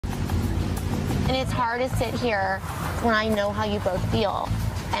And it's hard to sit here when I know how you both feel.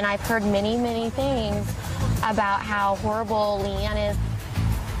 And I've heard many, many things about how horrible LeeAnne is.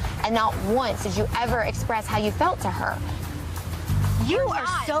 And not once did you ever express how you felt to her. You are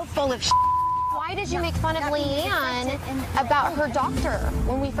so full of shit. Why did you make fun of LeeAnne about her doctor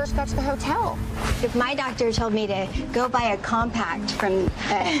when we first got to the hotel? If my doctor told me to go buy a compact from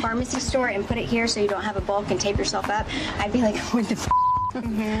a pharmacy store and put it here so you don't have a bulk and tape yourself up, I'd be like, what the f?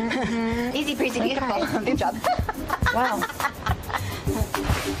 Easy breezy, beautiful. Okay. Good job. Wow.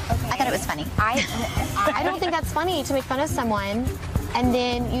 I thought it was funny. I don't think that's funny to make fun of someone and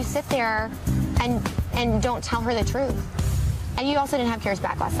then you sit there and don't tell her the truth. And you also didn't have Kira's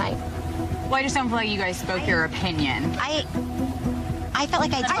back last night. Well, I just don't feel like you guys spoke your opinion. I felt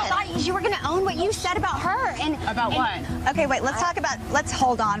like I did. I thought you were going to own what you said about her. About what? Okay, wait, let's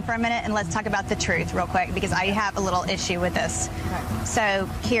hold on for a minute and let's talk about the truth real quick because I have a little issue with this. Okay. So,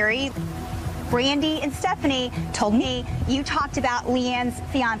 Carrie, Brandy, and Stephanie told me you talked about LeeAnne's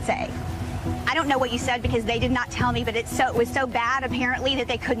fiance. I don't know what you said because they did not tell me, but it was so bad apparently that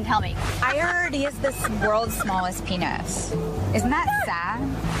they couldn't tell me. I heard he is the world's smallest penis. Isn't that sad?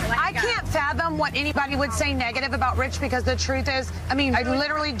 I can't fathom what anybody would say negative about Rich because the truth is, I mean, I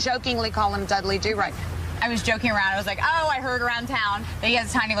literally jokingly call him Dudley Do-Right. I was joking around. I was like, oh, I heard around town that he has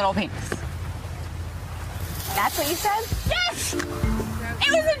a tiny little penis. That's what you said? Yes!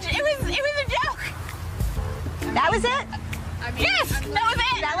 It was a joke. That was it? Yes, that was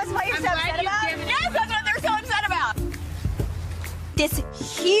it. That was what you're so upset about? Yes, that's what they're so upset about. This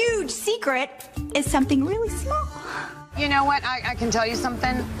huge secret is something really small. You know what? I can tell you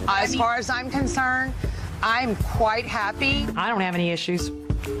something. As far as I'm concerned, I'm quite happy. I don't have any issues.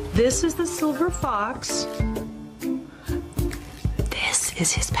 This is the silver fox. This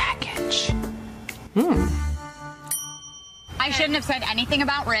is his package. I shouldn't have said anything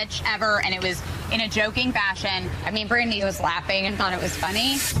about Rich ever, and it was in a joking fashion. I mean, Brandy was laughing and thought it was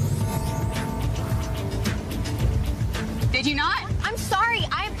funny. Did you not? I'm sorry,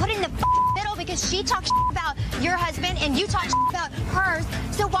 I am put in the middle because she talks about your husband and you talk about hers.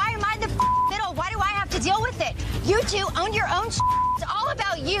 So why am I in the middle? Why do I have to deal with it? You two own your own. It's all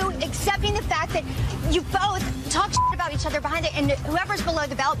about you accepting the fact that you both talk about each other behind it, and whoever's below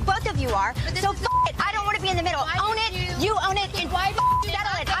the belt, both of you are. So it. I don't want to be in the middle. Own it. You own it, and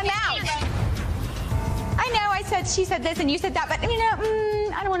settle it. I'm out. I know. She said this, and you said that, but you know,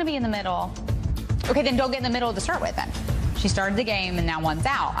 I don't want to be in the middle. Okay, then don't get in the middle to start with. Then she started the game, and now one's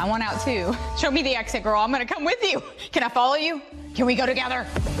out. I want out too. Show me the exit, girl. I'm gonna come with you. Can I follow you? Can we go together?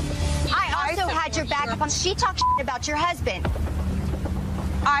 I also had your back. She talked about your husband.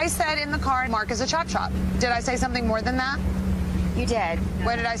 I said in the car, Mark is a chop chop. Did I say something more than that? You did.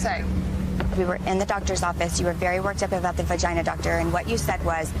 What did I say? We were in the doctor's office. You were very worked up about the vagina doctor, and what you said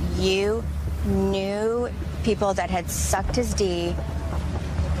was you knew people that had sucked his D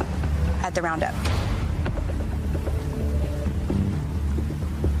at the roundup.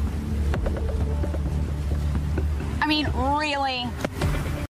 I mean, really?